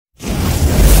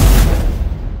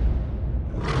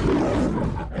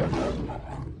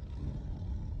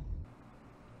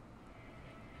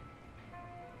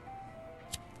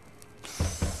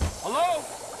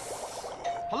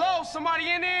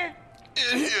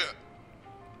In here.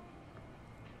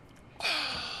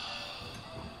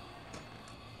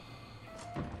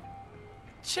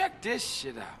 Check this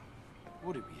shit out.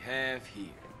 What do we have here?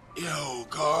 Yo,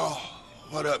 Carl.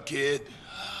 What up, kid?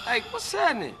 Hey, what's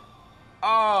happening?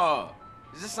 Oh,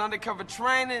 is this undercover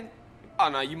training? Oh,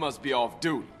 no, you must be off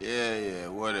duty. Yeah,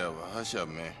 whatever. Hush up,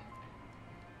 man.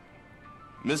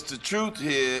 Mr. Truth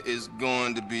here is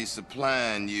going to be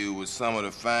supplying you with some of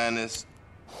the finest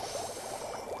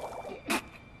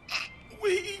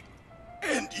weed,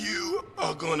 and you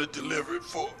are going to deliver it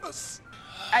for us.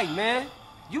 Hey, man,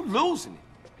 you losing it.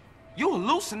 You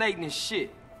hallucinating this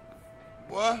shit.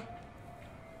 What?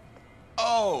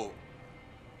 Oh.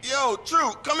 Yo,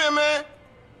 Truth, come here, man.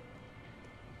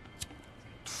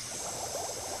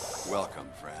 Welcome,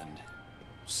 friend.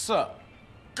 What's up?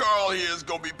 Carl here is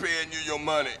gonna be paying you your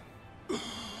money.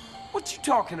 What you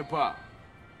talking about?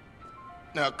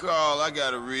 Now, Carl, I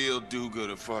got a real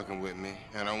do-gooder fucking with me,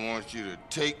 and I want you to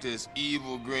take this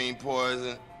evil green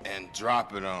poison and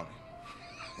drop it on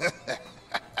him.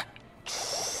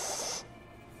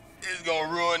 It's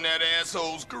gonna ruin that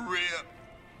asshole's career.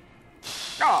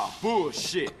 Ah,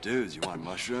 bullshit. Dudes, you want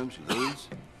mushrooms? You lose?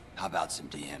 How about some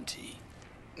DMT?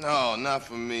 No, not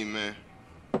for me, man.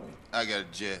 I got a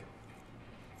jet.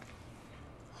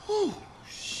 Whew,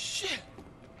 shit.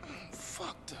 I'm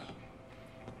fucked up.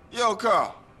 Yo,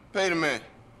 Carl, pay the man.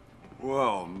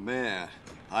 Whoa, man.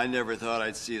 I never thought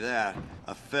I'd see that.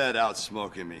 A Fed out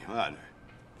smoking me, huh?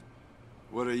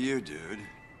 What are you, dude?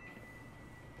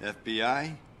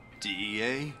 FBI?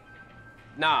 DEA?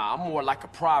 Nah, I'm more like a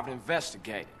private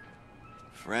investigator.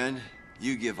 Friend,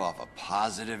 you give off a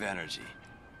positive energy.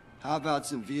 How about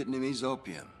some Vietnamese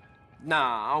opium?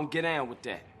 Nah, I don't get down with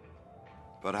that.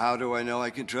 But how do I know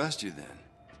I can trust you then?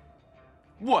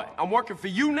 What, I'm working for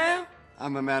you now?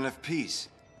 I'm a man of peace.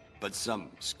 But some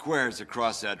squares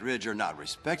across that ridge are not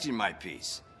respecting my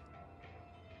peace.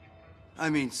 I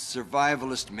mean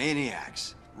survivalist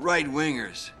maniacs,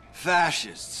 right-wingers,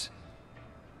 fascists.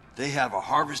 They have a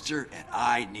harvester and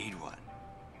I need one.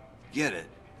 Get it,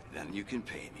 then you can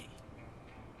pay me.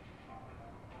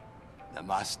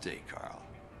 Namaste, Carl.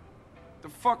 The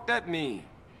fuck that mean?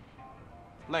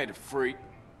 Later, freak.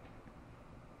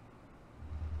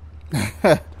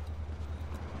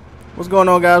 What's going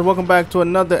on, guys? Welcome back to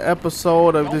another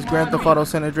episode of this Grand Theft Auto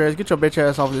San Andreas. Get your bitch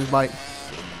ass off this bike.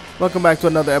 Welcome back to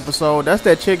another episode. That's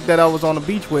that chick that I was on the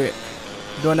beach with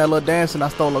doing that little dance and I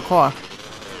stole her car.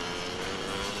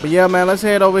 But yeah, man, let's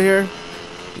head over here.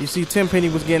 You see Tenpenny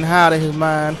was getting high out of his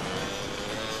mind.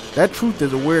 That Truth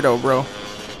is a weirdo, bro.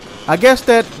 I guess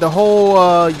that the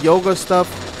whole yoga stuff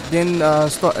didn't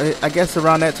start. I guess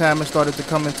around that time it started to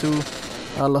come into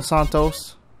Los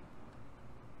Santos.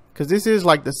 Because this is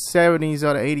like the 70s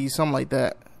or the 80s, something like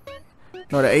that.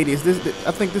 No, the 80s.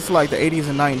 I think this is like the 80s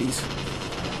and 90s.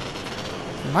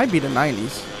 It might be the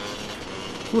 90s.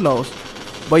 Who knows?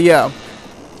 But yeah.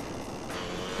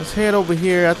 Let's head over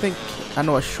here. I think I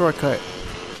know a shortcut.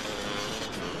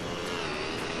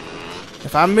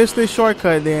 If I miss this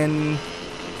shortcut, then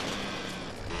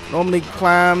normally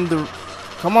climb the...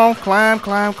 Come on, climb.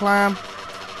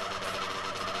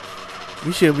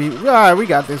 We should be... Alright, we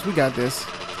got this.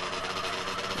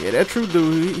 Yeah, that Truth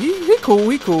dude, he cool.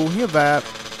 He a vibe.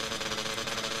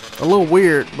 A little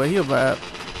weird, but he a vibe.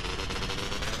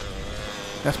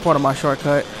 That's part of my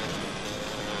shortcut.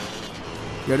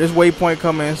 Yo, this waypoint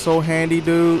coming in so handy,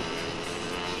 dude.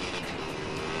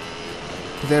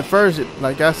 Cause at first,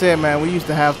 like I said, man, we used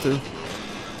to have to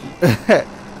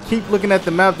keep looking at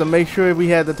the map to make sure we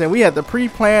had to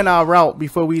pre-plan our route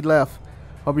before we left,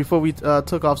 or before we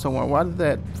took off somewhere. Why did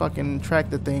that fucking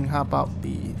tractor thing hop out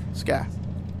the sky?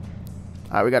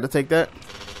 All right, we got to take that.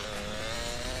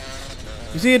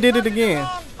 You see, it did it again.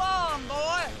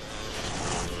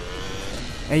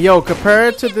 And yo,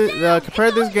 compare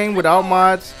this game without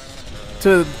mods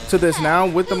to this now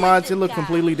with the mods, it look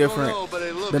completely different.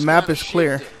 The map is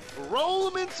clear.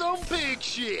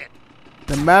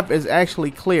 The map is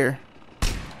actually clear.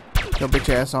 Yo, bitch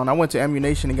ass on. I went to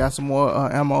ammunition and got some more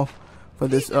ammo for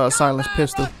this silenced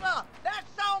pistol.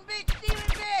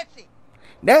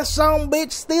 That song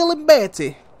bitch stealing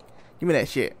Betsy. Give me that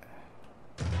shit.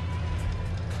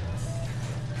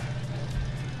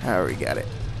 I already got it.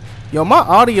 Yo, my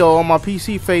audio on my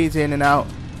PC fades in and out.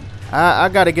 I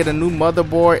gotta get a new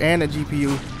motherboard and a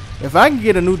GPU. If I can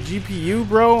get a new GPU,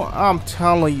 bro, I'm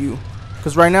telling you.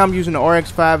 Because right now I'm using the RX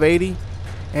 580.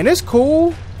 And it's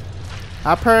cool.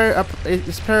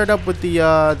 It's paired up with the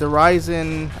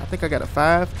Ryzen, I think I got a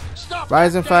 5.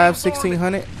 Ryzen 5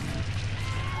 1600.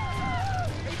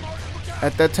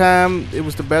 At that time, it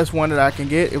was the best one that I can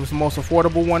get. It was the most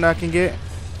affordable one I can get.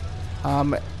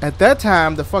 At that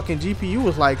time, the fucking GPU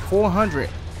was like 400.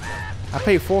 I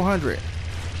paid 400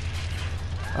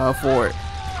 for it.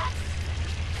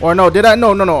 Or no, did I?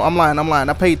 No, I'm lying.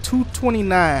 I paid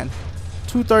 229,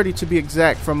 230 to be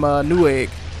exact from Newegg.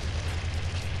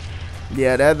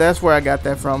 Yeah, that's where I got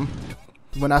that from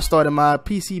when I started my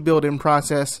PC building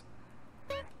process,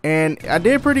 and I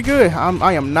did pretty good.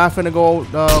 I am not finna go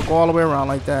all the way around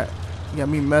like that. You got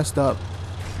me messed up.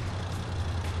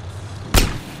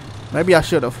 Maybe I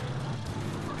should have.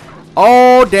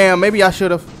 Oh damn! Maybe I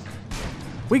should have.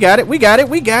 We got it. We got it.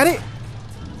 We got it.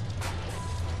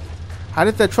 How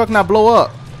did that truck not blow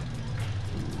up?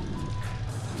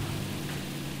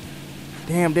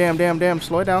 Damn.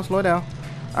 Slow it down.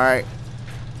 All right.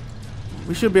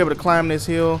 We should be able to climb this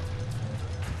hill.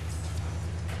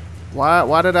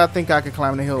 Why did I think I could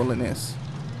climb the hill in this?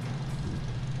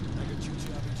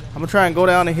 I'm gonna try and go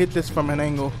down and hit this from an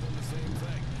angle.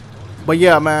 But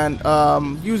yeah, man,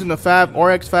 using the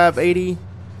RX 580,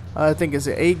 I think it's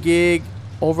an 8 gig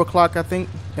overclock, I think,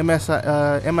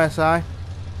 MSI.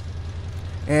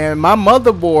 And my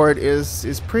motherboard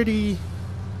is pretty.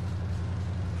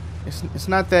 It's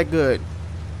not that good.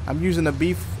 I'm using a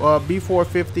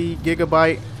B450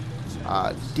 gigabyte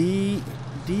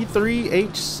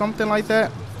D3H something like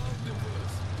that.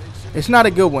 It's not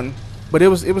a good one, but it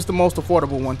was the most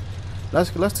affordable one.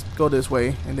 Let's go this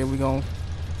way, and then we gonna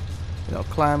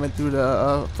climb it through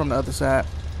the from the other side.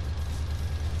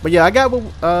 But yeah, I got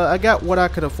what I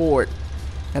could afford,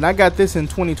 and I got this in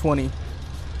 2020.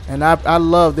 And I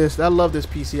love this. I love this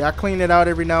PC. I clean it out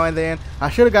every now and then. I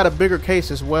should have got a bigger case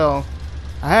as well.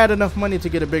 I had enough money to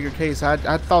get a bigger case.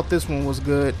 I thought this one was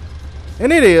good,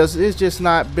 and it is. It's just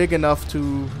not big enough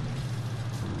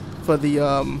for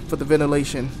the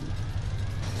ventilation.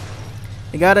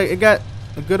 It got a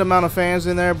good amount of fans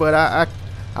in there, but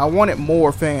I wanted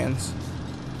more fans.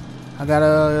 I got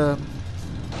a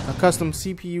custom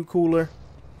CPU cooler.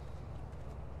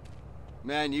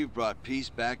 Man, you brought peace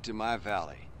back to my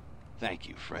valley. Thank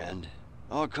you, friend.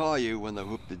 I'll call you when the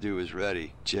whoop-de-doo is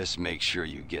ready. Just make sure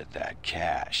you get that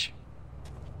cash.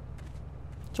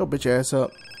 Shut your bitch ass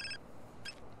up.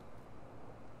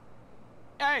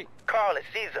 Hey! Carl, it's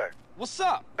Caesar. What's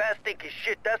up? Bad stinking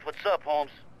shit, that's what's up, Holmes.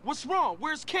 What's wrong?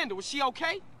 Where's Kendall? Is she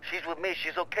okay? She's with me,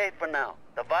 she's okay for now.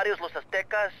 The Varios Los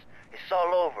Aztecas, it's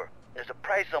all over. There's a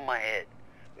price on my head.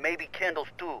 Maybe Kendall's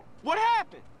too. What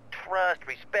happened? Trust,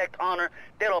 respect, honor,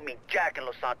 they don't mean jack in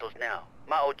Los Santos now.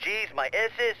 My OGs, my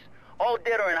S's, all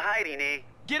dead or in hiding, eh?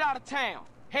 Get out of town.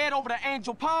 Head over to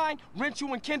Angel Pine, rent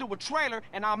you and Kendall a trailer,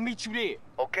 and I'll meet you there.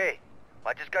 Okay.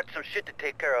 I just got some shit to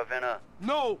take care of, and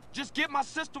No, just get my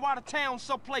sister out of town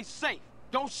someplace safe.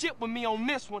 Don't shit with me on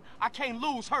this one. I can't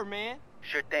lose her, man.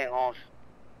 Sure thing, Holmes.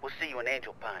 We'll see you in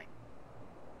Angel Pine.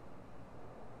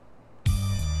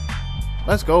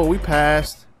 Let's go. We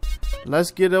passed.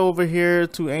 Let's get over here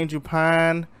to Angel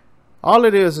Pine. All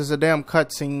it is a damn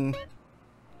cutscene.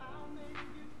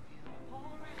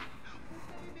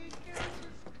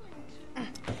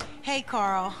 Hey,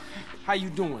 Carl. How you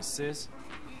doing, sis?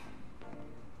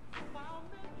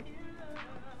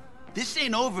 This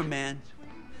ain't over, man.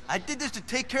 I did this to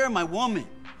take care of my woman.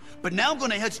 But now I'm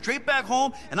gonna head straight back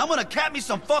home and I'm gonna cap me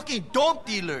some fucking dope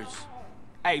dealers.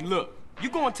 Hey, look. You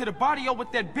going to the barrio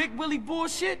with that Big Willie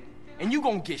bullshit, and you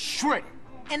gonna get shredded.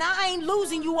 And I ain't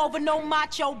losing you over no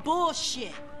macho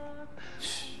bullshit.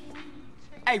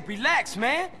 Hey, relax,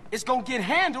 man. It's gonna get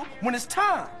handled when it's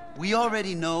time. We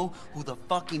already know who the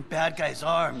fucking bad guys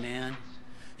are, man.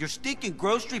 Your stinking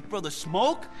grocery brother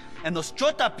Smoke and those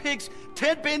Chota pigs,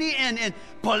 Ted Benny and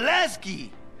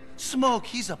Pulaski. Smoke,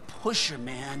 he's a pusher,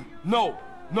 man. No,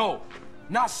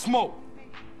 not Smoke.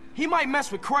 He might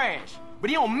mess with Crash, but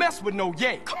he don't mess with no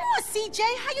Ye. Come on, CJ.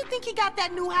 How you think he got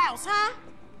that new house, huh?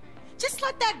 Just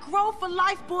let that grow for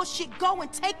life bullshit go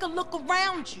and take a look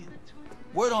around you.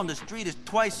 Word on the street is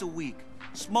twice a week.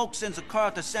 Smoke sends a car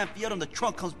out to San Fierro and the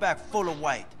trunk comes back full of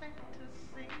white.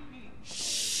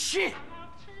 Shit!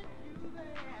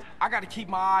 I gotta keep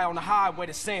my eye on the highway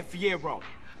to San Fierro.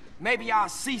 Maybe I'll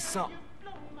see something.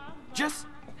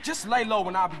 Just lay low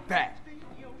and I'll be back.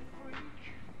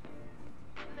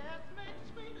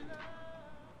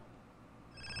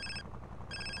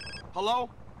 Hello?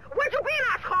 Where'd you been,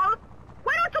 asshole?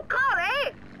 Why don't you call,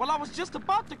 eh? Well, I was just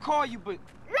about to call you, but...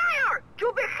 Liar!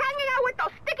 You've been hanging out with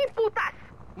those sticky putas!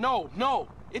 No.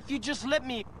 If you just let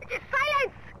me... Just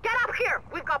silence! Get up here!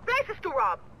 We've got places to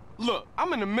rob! Look,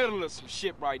 I'm in the middle of some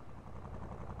shit right...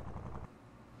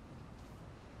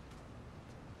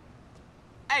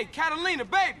 Hey, Catalina,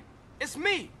 baby! It's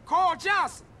me, Carl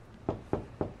Johnson!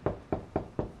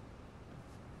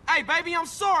 Hey, baby, I'm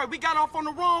sorry. We got off on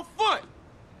the wrong foot.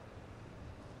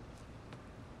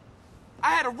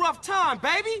 had a rough time,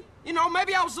 baby. You know,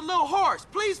 maybe I was a little harsh.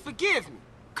 Please forgive me.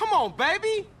 Come on,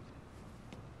 baby.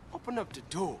 Open up the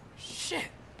door. Shit.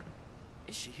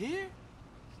 Is she here?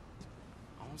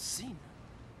 I don't see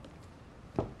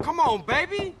her. Come on,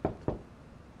 baby.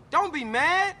 Don't be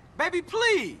mad. Baby,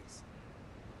 please.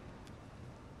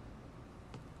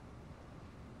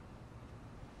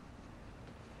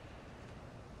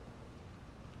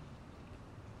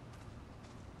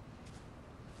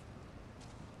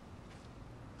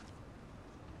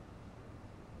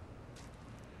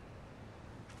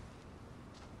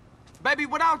 Baby,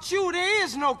 without you, there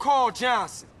is no Carl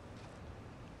Johnson.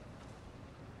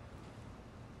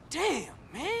 Damn,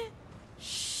 man.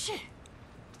 Shit.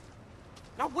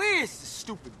 Now where is this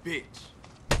stupid bitch?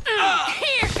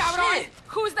 Here, cabrón. Shit.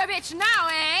 Who's the bitch now,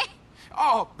 eh?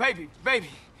 Oh, baby.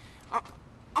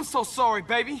 I'm so sorry,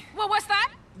 baby. What was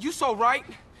that? You so right.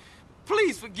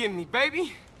 Please forgive me,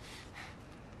 baby.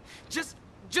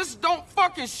 Just don't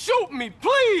fucking shoot me,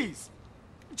 please.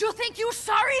 Do you think you're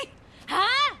sorry?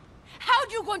 Huh? How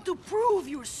you going to prove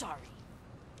you're sorry?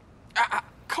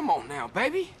 Come on now,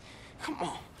 baby. Come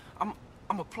on. I'm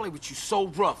gonna play with you so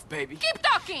rough, baby. Keep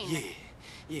talking.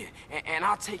 Yeah. And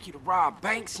I'll take you to rob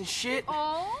banks and shit.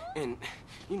 Oh? And,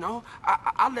 you know,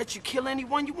 I'll let you kill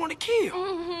anyone you want to kill.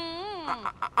 Mm-hmm.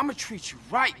 I'm gonna treat you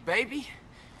right, baby.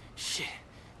 Shit.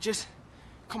 Just,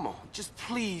 come on. Just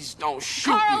please don't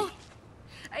shoot Carl,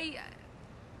 me.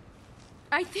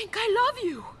 I think I love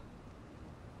you.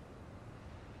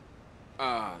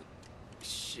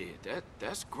 Shit,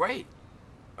 that's great.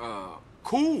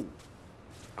 Cool.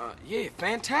 Yeah,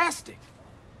 fantastic.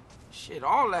 Shit,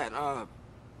 all that,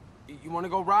 you wanna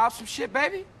go rob some shit,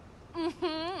 baby?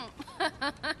 Mm-hmm.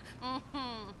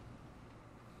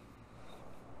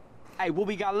 Hey, what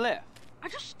we got left? Are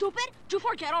you stupid? Did you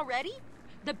forget already?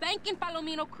 The bank in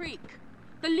Palomino Creek,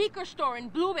 the liquor store in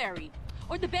Blueberry,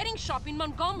 or the betting shop in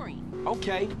Montgomery.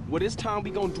 Okay, well this time we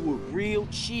gonna do it real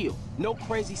chill. No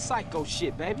crazy psycho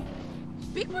shit, baby.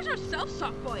 Speak for yourself,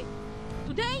 softboy.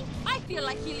 Today, I feel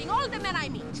like killing all the men I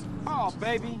meet. Oh,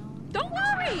 baby. Don't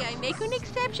worry, I make an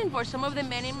exception for some of the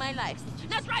men in my life.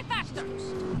 Now drive faster.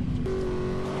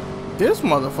 This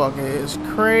motherfucker is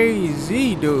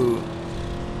crazy, dude.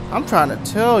 I'm trying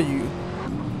to tell you.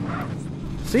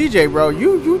 CJ, bro,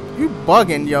 you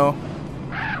bugging, yo.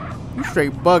 You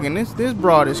straight bugging. This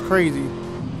broad is crazy.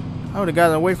 I would've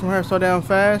gotten away from her so damn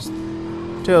fast.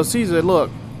 Tell Caesar,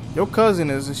 look, your cousin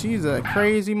she's a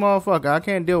crazy motherfucker. I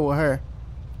can't deal with her.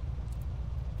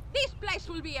 This place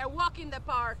will be a walk in the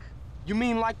park. You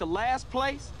mean like the last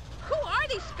place? Who are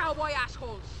these cowboy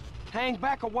assholes? Hang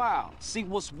back a while, see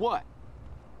what's what.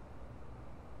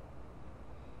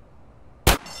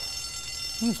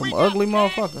 Some ugly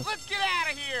motherfuckers. Let's get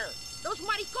out of here. Those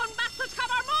maricon bastards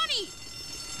have our money.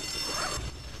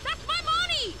 That's my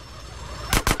money.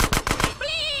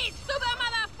 Please, stupid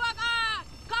motherfucker.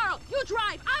 Carl, you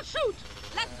drive. I'll shoot.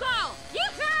 Let's go.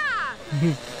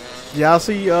 Yeehaw! Y'all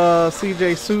see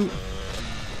CJ suit?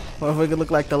 Motherfucker look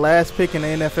like the last pick in the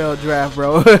NFL draft,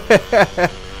 bro.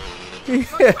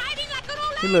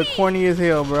 He look corny as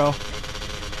hell, bro.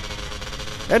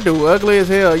 That dude ugly as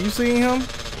hell. You seen him?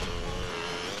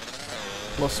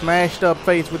 Little smashed up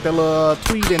face with that little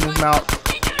tweed in his mouth.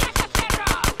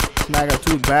 Snag a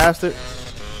tooth bastard.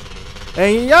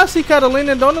 And y'all see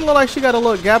Catalina? Don't it look like she got a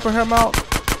little gap in her mouth?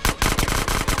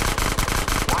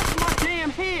 Watch my damn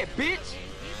head, bitch.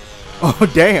 Oh,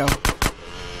 damn.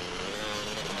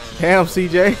 Damn,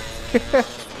 CJ.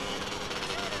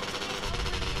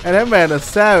 And that man a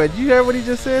savage. You heard what he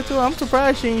just said to her? I'm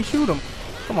surprised she ain't shoot him.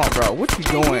 Come on, bro. What you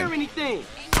Can't doing? hear anything.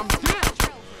 I'm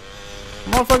deaf.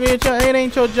 Motherfucker, it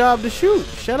ain't your job to shoot.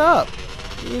 Shut up.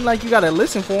 It ain't like you gotta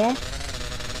listen for him.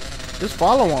 Just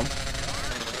follow him.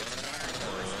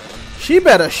 She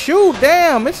better shoot.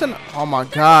 Damn, it's an... Oh, my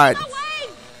God.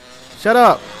 Shut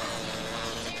up.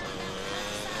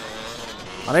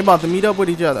 Oh, they about to meet up with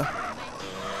each other.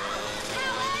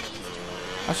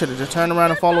 I should have just turned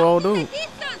around and followed old dude.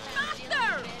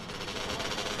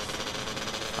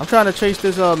 I'm trying to chase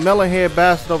this melon head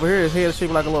bastard over here. His head is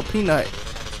shaped like a little peanut.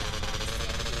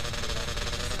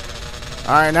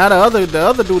 All right, now the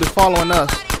other dude is following us.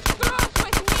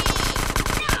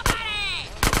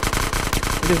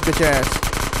 Get this bitch ass.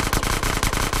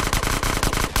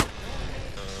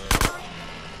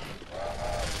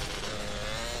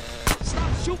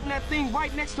 Stop shooting that thing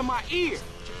right next to my ear.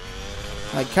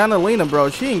 Like Catalina, bro,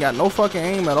 she ain't got no fucking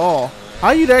aim at all.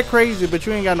 How you that crazy, but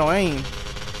you ain't got no aim?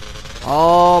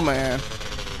 Oh, man.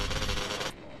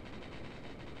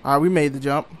 All right, we made the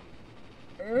jump.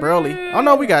 Barely. Oh,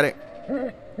 no, we got it.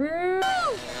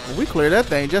 Well, we cleared that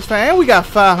thing just fine. And we got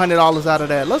 $500 out of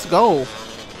that. Let's go.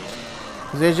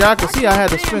 Cause as y'all can see, I had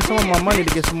to spend some of my money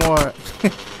to get some more. I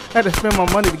had to spend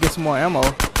my money to get some more ammo.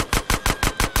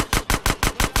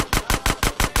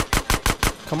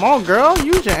 Come on, girl,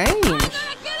 use your aims.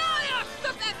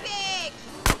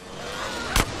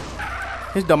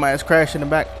 His dumb ass crashed in the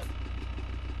back.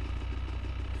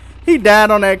 He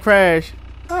died on that crash.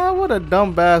 Oh, what a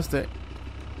dumb bastard.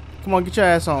 Come on, get your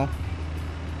ass on.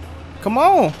 Come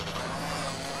on.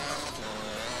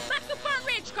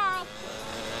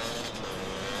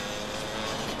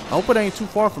 I hope it ain't too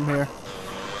far from here.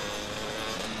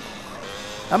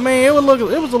 I mean, it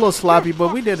was a little sloppy,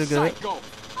 but we did it good. All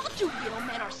you little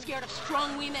men are scared of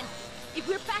strong women. If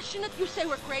we're passionate, you say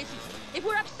we're crazy. If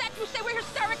we're upset, you say we're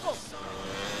hysterical.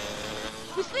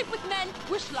 We sleep with men,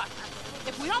 we're sluts.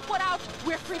 If we don't put out,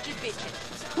 we're frigid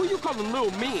bitches. Who you calling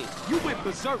little men? You went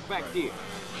berserk back there.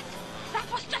 That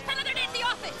was just another day in the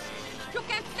office. You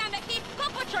can't stand the heat. Go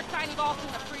put your tiny balls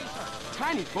in the freezer.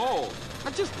 Tiny balls?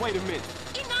 Now just wait a minute.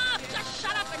 Enough! Just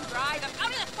shut up and drive. I'm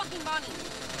out of that fucking money.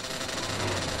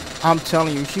 I'm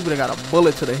telling you, she would have got a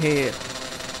bullet to the head.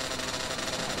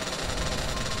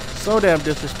 So damn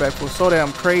disrespectful, so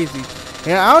damn crazy.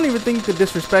 And I don't even think the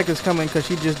disrespect is coming because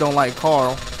she just don't like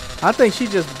Carl. I think she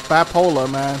just bipolar,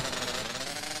 man.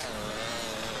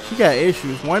 She got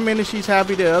issues. One minute she's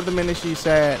happy, the other minute she's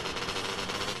sad.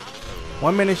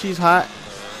 One minute she's hot,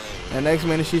 the next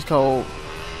minute she's cold.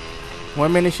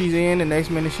 One minute she's in, the next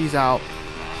minute she's out.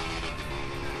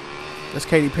 That's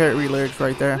Katy Perry lyrics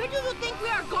right there. Where do you think we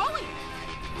are going?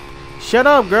 Shut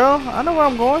up, girl. I know where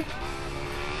I'm going.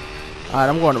 Alright,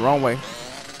 I'm going the wrong way.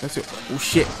 That's it. Oh,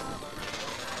 shit.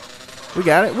 We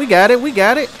got it. We got it. We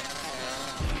got it.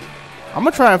 I'm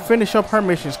going to try and finish up her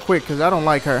missions quick because I don't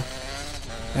like her.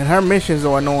 And her missions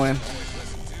are annoying.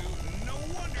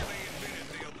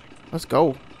 Let's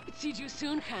go. See you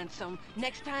soon, handsome.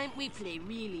 Next time we play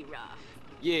really rough.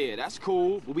 Yeah, that's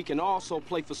cool, but we can also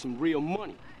play for some real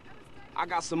money. I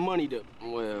got some money to,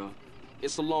 well,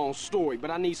 it's a long story, but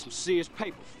I need some serious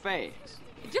paper fast.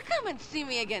 You come and see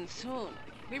me again soon.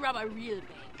 We rob a real bank.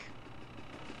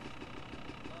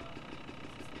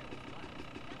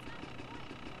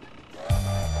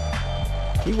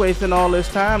 He wasting all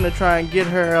this time to try and get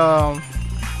her,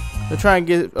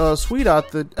 Sweet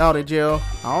out of jail.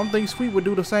 I don't think Sweet would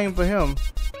do the same for him,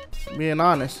 being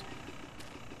honest.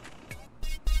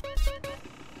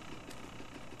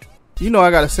 You know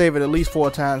I gotta save it at least 4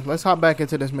 times. Let's hop back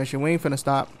into this mission. We ain't finna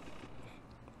stop.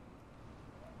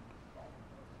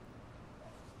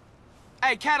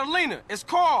 Hey, Catalina, it's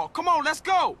Carl. Come on, let's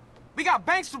go. We got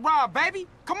banks to rob, baby.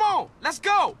 Come on, let's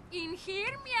go. In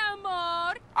here, mi amor.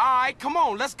 All right, come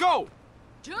on, let's go.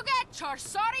 You get your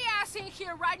sorry ass in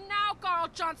here right now, Carl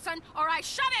Johnson, or I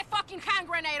shove a fucking hand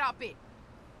grenade up it.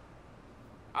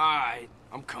 All right,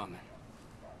 I'm coming.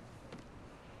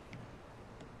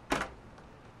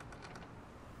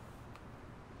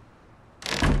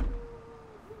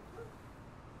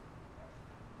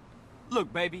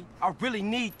 Look, baby, I really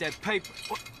need that paper.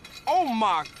 Oh,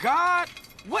 my God.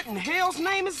 What in hell's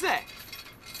name is that?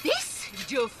 This,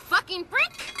 you fucking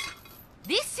prick?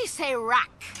 This is a rack.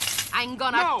 I'm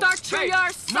gonna torture babe, your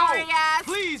sorry ass.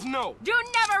 Please, no. You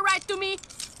never write to me.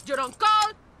 You don't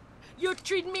call. You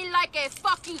treat me like a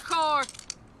fucking whore.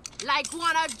 Like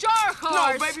one of your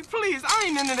whores. No, baby, please. I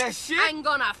ain't into that shit. I'm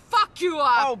gonna fuck you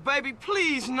up. Oh, baby,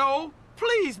 please, no.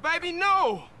 Please, baby,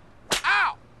 no.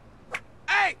 Ow.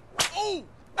 Hey. Ooh.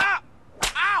 Ah.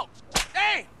 Ouch.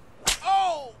 Hey.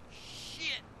 Oh,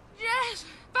 shit. Yes.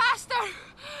 Faster.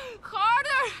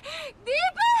 Harder.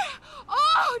 Deeper.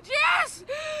 Oh, yes.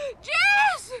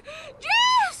 Yes.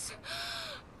 Yes.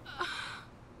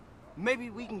 Maybe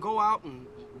we can go out and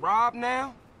rob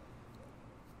now?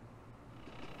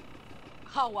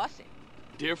 How was it?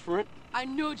 Different. I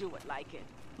knew you would like it.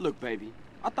 Look, baby,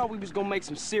 I thought we was gonna make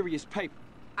some serious paper.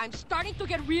 I'm starting to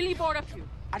get really bored of you.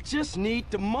 I just need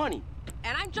the money.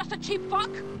 And I'm just a cheap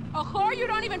fuck? A whore you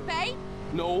don't even pay?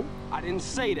 No, I didn't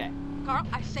say that. Carl,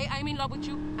 I say I'm in love with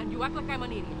you, and you act like I'm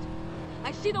an idiot.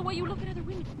 I see the way you look at other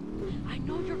women. I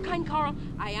know you're kind, Carl.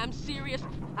 I am serious.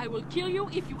 I will kill you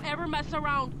if you ever mess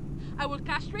around. I will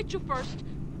castrate you first,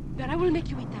 then I will make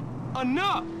you eat them.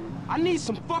 Enough! I need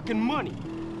some fucking money.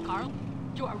 Carl,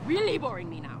 you are really boring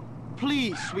me now.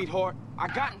 Please, sweetheart. I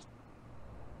got...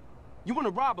 You wanna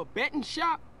rob a betting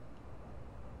shop?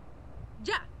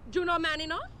 Yeah, you know man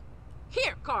enough?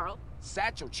 Here, Carl.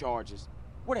 Satchel charges.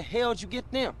 Where the hell'd you get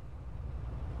them?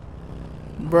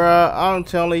 Bruh, I'm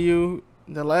telling you,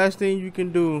 the last thing you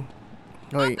can do...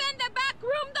 Wait. Open the back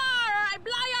room door or I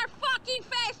blow your fucking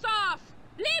face off!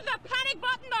 Leave the panic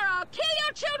button or I'll kill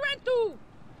your children too!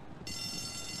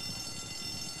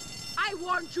 I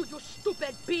warned you, you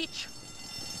stupid bitch!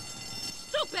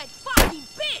 stupid fucking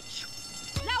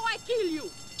bitch! Now I kill you.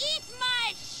 Eat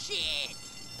my shit!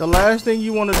 The last thing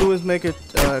you want to do is make a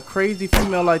crazy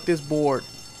female like this bored.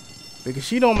 Because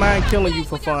she don't mind killing you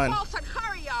for fun.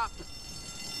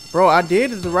 Bro, I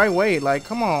did it the right way. Like,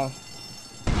 come on.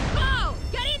 Go!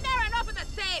 Get in there and open the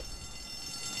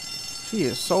safe! She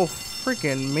is so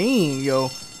freaking mean, yo.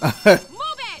 Move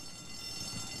it!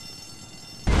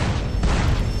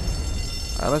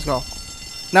 Alright, let's go.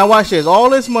 Now watch this. All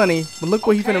this money, but look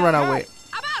what he finna run out with.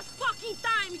 About fucking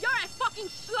time! You're a fucking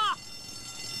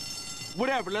sloth!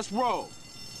 Whatever, let's roll.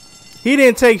 He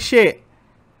didn't take shit.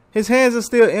 His hands are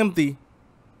still empty.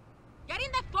 Get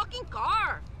in the fucking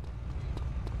car!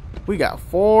 We got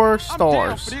 4 stars. I'm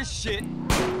down for this shit.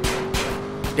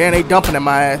 Damn, they dumping in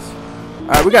my ass.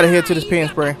 Alright, we gotta head to this pen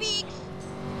spray.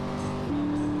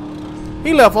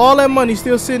 He left all that money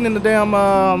still sitting in the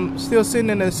damn, still sitting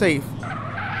in the safe.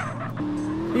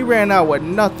 He ran out with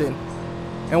nothing.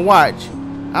 And watch.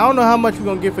 I don't know how much we're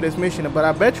gonna get for this mission, but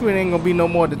I bet you it ain't gonna be no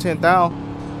more than 10,000.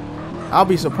 I'll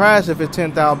be surprised if it's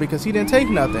 10,000 because he didn't take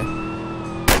nothing.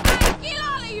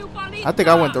 I think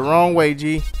I went the wrong way,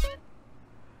 G.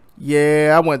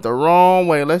 Yeah, I went the wrong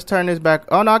way. Let's turn this back.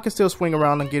 Oh, no, I can still swing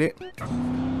around and get it.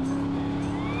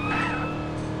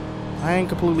 I ain't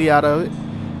completely out of it.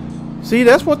 See,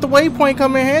 that's what the waypoint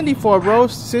come in handy for, bro.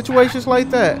 Situations like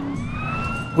that.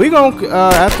 We gonna,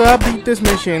 after I beat this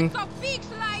mission,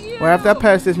 or after I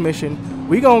pass this mission,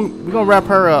 we gonna wrap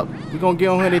her up. We gonna get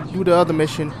on her to do the other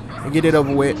mission and get it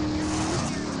over with.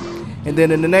 And then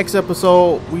in the next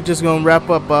episode, we just gonna wrap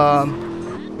up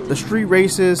the street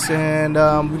races, and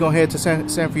we're gonna head to San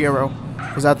Fierro,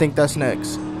 because I think that's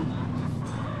next.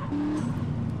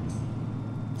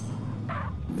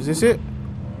 Is this it?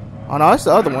 Oh no, that's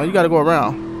the other one. You gotta go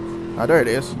around. Oh, there it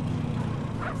is.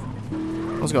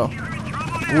 Let's go.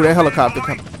 Ooh, that helicopter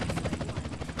come.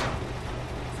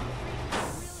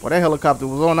 Well, that helicopter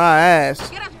was on our ass.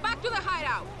 Get us back to the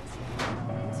hideout.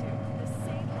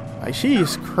 Like, she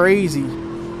is crazy.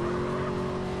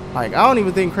 Like, I don't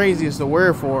even think crazy is the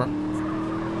word for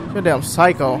her. She's a damn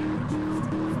psycho.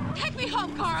 Take me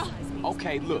home, Carl.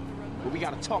 Okay, look, but we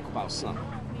gotta talk about something.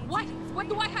 What? What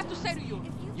do I have to say to you?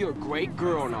 You're a great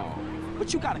girl and all,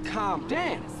 but you gotta calm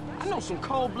down. I know some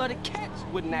cold-blooded cats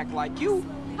wouldn't act like you.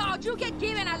 How'd you get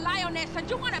given a lioness and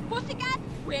you want a pussycat?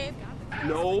 Rip.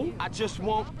 No, I just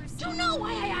want... Do you know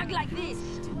why I act like this?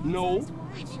 No.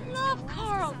 I'm in love,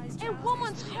 Carl. A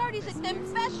woman's heart is a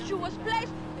tempestuous place,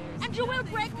 and you will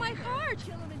break my heart.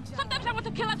 Sometimes I want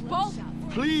to kill us both.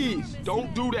 Please,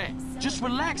 don't do that. Just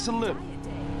relax a little.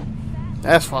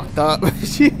 That's fucked up.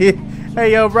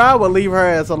 Hey, yo, bro, I would leave her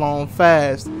ass alone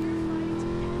fast.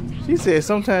 She said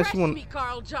sometimes she want... me,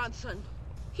 Carl Johnson.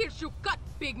 Here's your cut,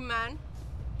 big man.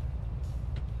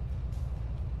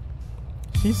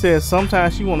 She said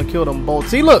sometimes she want to kill them both.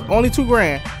 See, look, only $2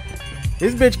 grand.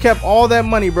 This bitch kept all that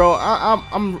money, bro.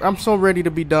 I'm so ready to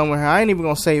be done with her. I ain't even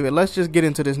gonna save it. Let's just get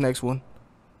into this next one.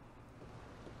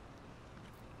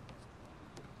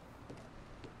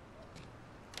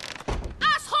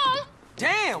 Asshole!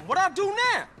 Damn, what I do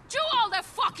now? Do all the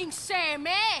fucking same,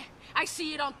 eh? I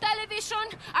see it on television,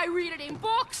 I read it in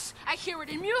books, I hear it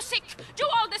in music. Do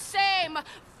all the same.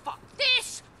 Fuck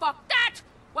this, fuck that.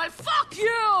 Well, fuck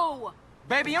you!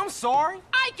 Baby, I'm sorry.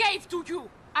 I gave to you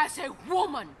as a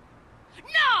woman.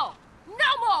 No!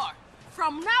 No more!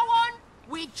 From now on,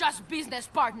 we just business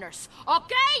partners,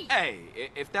 okay?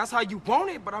 Hey, if that's how you want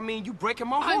it, but I mean, you breaking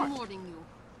my heart. I'm warning you.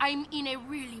 I'm in a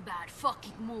really bad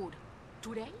fucking mood.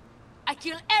 Today, I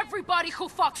kill everybody who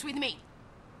fucks with me.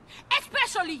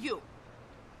 Especially you.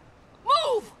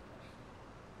 Move!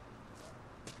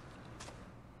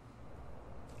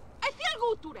 I feel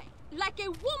good today. Like a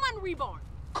woman reborn.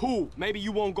 Cool. Maybe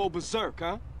you won't go berserk,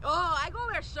 huh? Oh, I go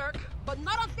berserk, but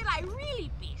not until I really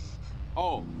pissed.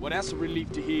 Oh, well, that's a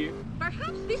relief to hear.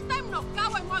 Perhaps this time no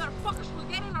cowboy motherfuckers will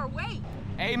get in our way.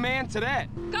 Amen to that.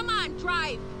 Come on,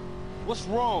 drive. What's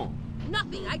wrong?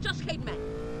 Nothing. I just hate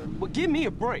men. Well, give me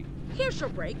a break. Here's your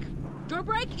break. Your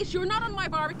break is you're not on my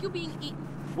barbecue being eaten.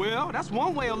 Well, that's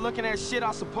one way of looking at shit,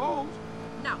 I suppose.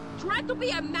 Now, try to be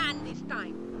a man this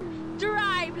time.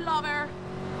 Drive, lover.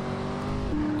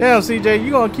 Damn, CJ,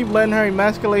 you gonna keep letting her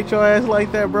emasculate your ass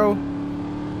like that, bro?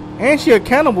 And she a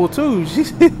cannibal too. She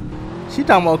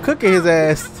talking about cooking his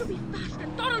ass. You have to be fast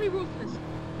and totally ruthless.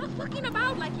 Not fucking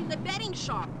about like in the betting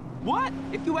shop. What?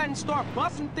 If you hadn't started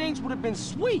busting things, would have been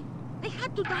sweet. They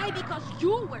had to die because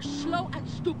you were slow and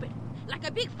stupid. Like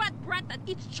a big fat brat that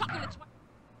eats chocolates.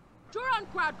 You're on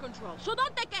crowd control, so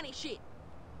don't take any shit.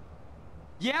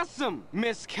 Yes'm,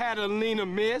 Miss Catalina,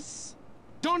 miss.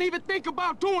 Don't even think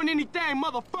about doing anything,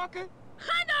 motherfucker.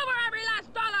 Hand over every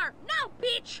last dollar! Now,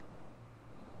 bitch!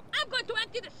 going to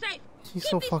empty the safe. She's Keep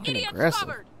so these fucking idiots aggressive.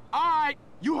 covered. All right,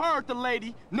 you heard the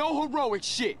lady. No heroic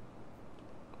shit.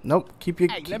 Nope. Keep your.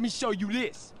 Hey, let me show you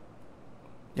this.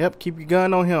 Yep. Keep your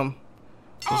gun on him.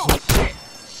 Oh, shit.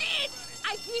 Shit!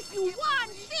 I give you one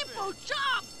simple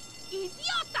job,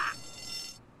 idiota!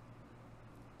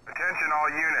 Attention all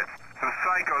units. Some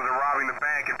psychos are robbing the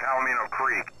bank in Palomino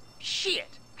Creek. Shit!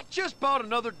 I just bought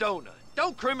another donut.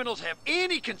 Don't criminals have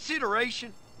any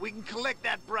consideration? We can collect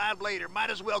that bribe later. Might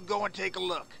as well go and take a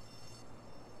look.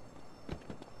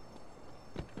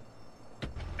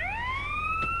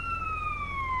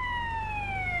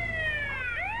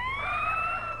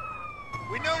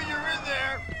 We know you're in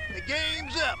there. The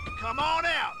game's up. Come on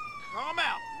out. Come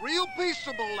out. Real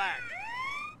peaceable like.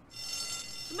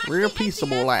 Real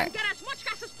peaceable like. Get as much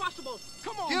gas as possible.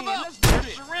 Come on, Give man, up. let's do We're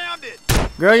this. surrounded.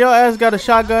 Girl, your ass got a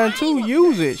shotgun too.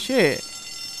 Use it. Shit.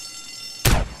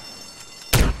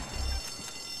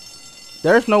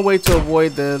 There's no way to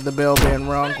avoid the bell being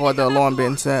rung or the alarm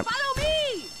being set. Follow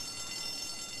me!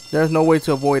 There's no way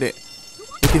to avoid it.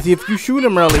 Because if you shoot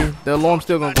him early, the alarm's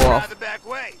still gonna go Try off. the back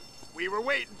way. We were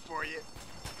waiting for you.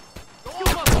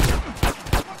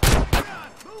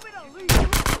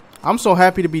 I'm so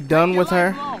happy to be done with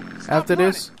her after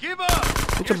this. Give up.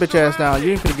 Get your bitch ass down.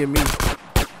 You ain't gonna get me.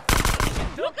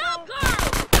 Look out, girl!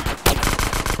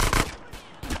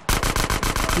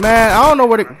 Man, I don't know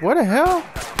what the hell?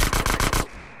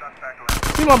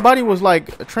 See, my body was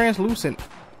like translucent.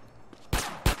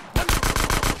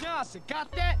 Johnson,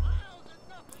 got that?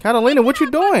 Catalina, what you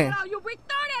doing? Now, you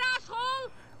retarded asshole!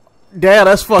 Dad,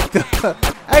 that's fucked up.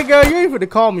 Hey, girl, you ain't finna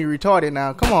call me retarded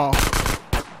now. Come on.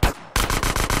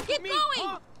 Keep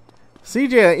going!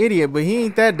 CJ an idiot, but he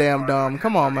ain't that damn dumb.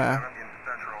 Come on, man.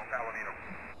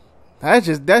 That's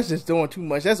just doing too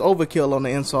much. That's overkill on the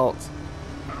insults.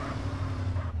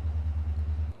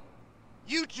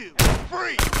 You two,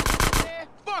 free. Yeah,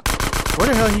 fuck. Where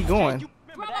the hell he going?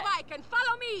 Grab a bike and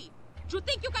follow me! Do you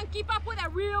think you can keep up with a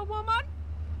real woman?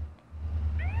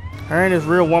 Her and his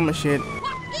real woman shit.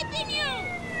 What's keeping you?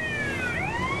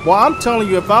 Well, I'm telling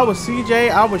you, if I was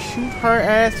CJ, I would shoot her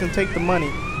ass and take the money.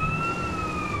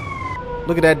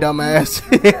 Look at that dumb ass.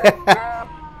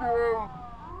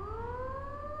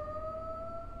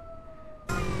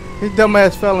 His dumb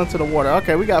ass fell into the water.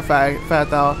 Okay, we got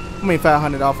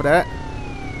 500 off of that.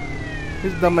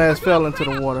 His dumb ass fell into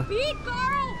the water.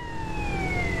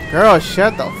 Girl,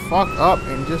 shut the fuck up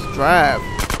and just drive.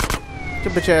 Get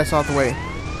your bitch ass out the way.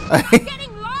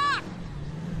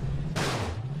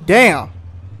 Damn.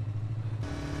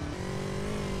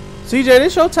 CJ,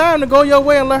 this your time to go your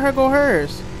way and let her go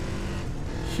hers.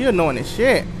 She annoying as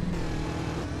shit.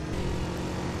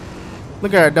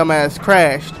 Look at her dumb ass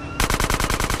crashed. Come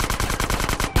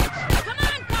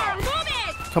on, Carl, move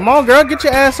it! Come on, girl, get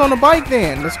your ass on the bike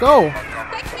then. Let's go. Take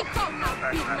me home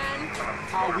now, big man.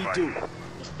 How we do?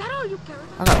 Is that all you care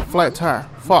I about? got a flat tire.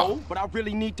 Fuck. No, but I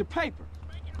really need the paper.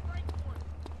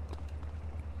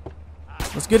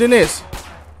 Let's get in this.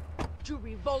 You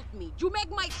revolt me. You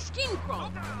make my skin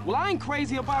crawl. Well, I ain't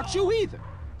crazy about you either.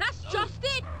 That's just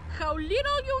it. How little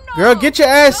you know. Girl, get your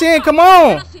ass in. Come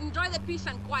on. Let us enjoy the peace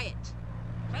and quiet.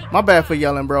 My bad for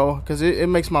yelling, bro. Because it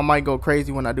makes my mic go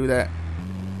crazy when I do that.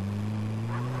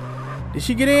 Did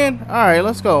she get in? Alright,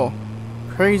 let's go.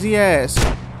 Crazy ass.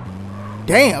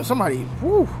 Damn, somebody.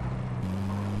 Woo.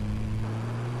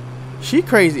 She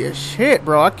crazy as shit,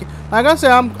 bro. Like I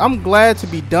said, I'm glad to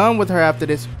be done with her after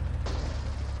this.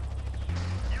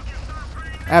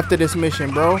 After this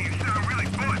mission, bro.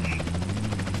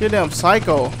 She a damn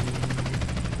psycho.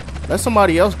 Let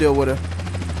somebody else deal with her.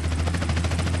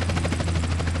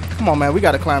 Come on, man. We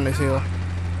gotta climb this hill.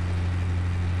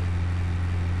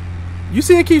 You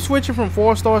see it keep switching from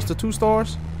 4 stars to 2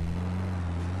 stars?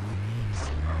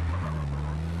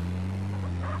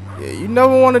 Yeah, you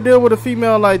never want to deal with a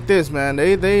female like this, man.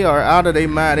 They are out of their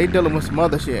mind. They dealing with some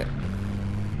other shit.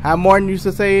 How Martin used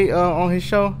to say on his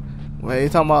show, when he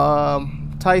talking about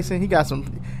Tyson, he got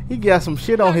some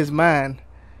shit on his mind.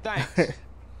 Thanks.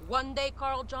 One day,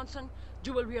 Carl Johnson,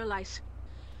 you will realize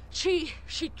she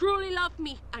truly loved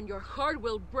me, and your heart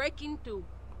will break in two.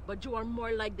 But you are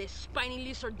more like the spiny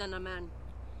lizard than a man.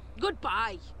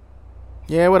 Goodbye.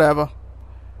 Yeah, whatever.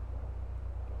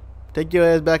 Take your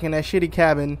ass back in that shitty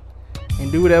cabin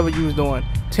and do whatever you was doing.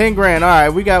 10 grand. All right,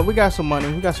 we got some money.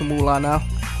 We got some moolah now.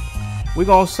 We're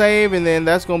going to save, and then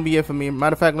that's going to be it for me.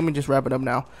 Matter of fact, let me just wrap it up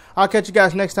now. I'll catch you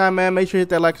guys next time, man. Make sure you hit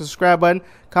that like and subscribe button.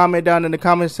 Comment down in the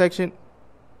comment section.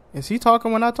 Is he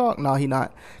talking when I talk? No, he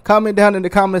not. Comment down in the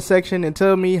comment section and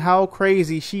tell me how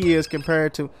crazy she is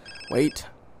compared to... Wait.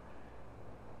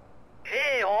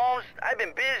 Hey, Holmes. I've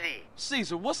been busy.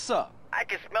 Caesar, what's up? I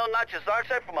can smell Nacho's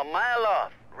oxide from a mile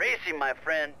off. Racing, my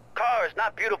friend. Cars,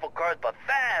 not beautiful cars, but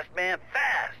fast, man,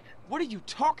 fast. What are you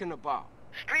talking about?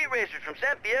 Street racers from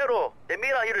San Fierro. They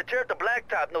meet out here to tear up the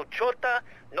blacktop. No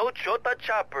chota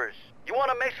choppers. You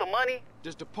want to make some money?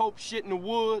 Does the Pope shit in the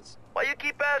woods? Why you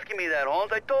keep asking me that,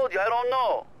 Holmes? I told you, I don't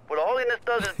know. What the Holiness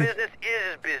does his business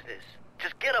is his business.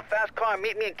 Just get a fast car and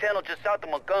meet me in Kendall just south of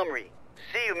Montgomery.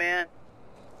 See you, man.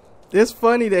 It's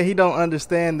funny that he don't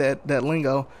understand that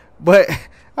lingo. But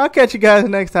I'll catch you guys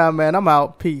next time, man. I'm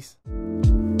out. Peace.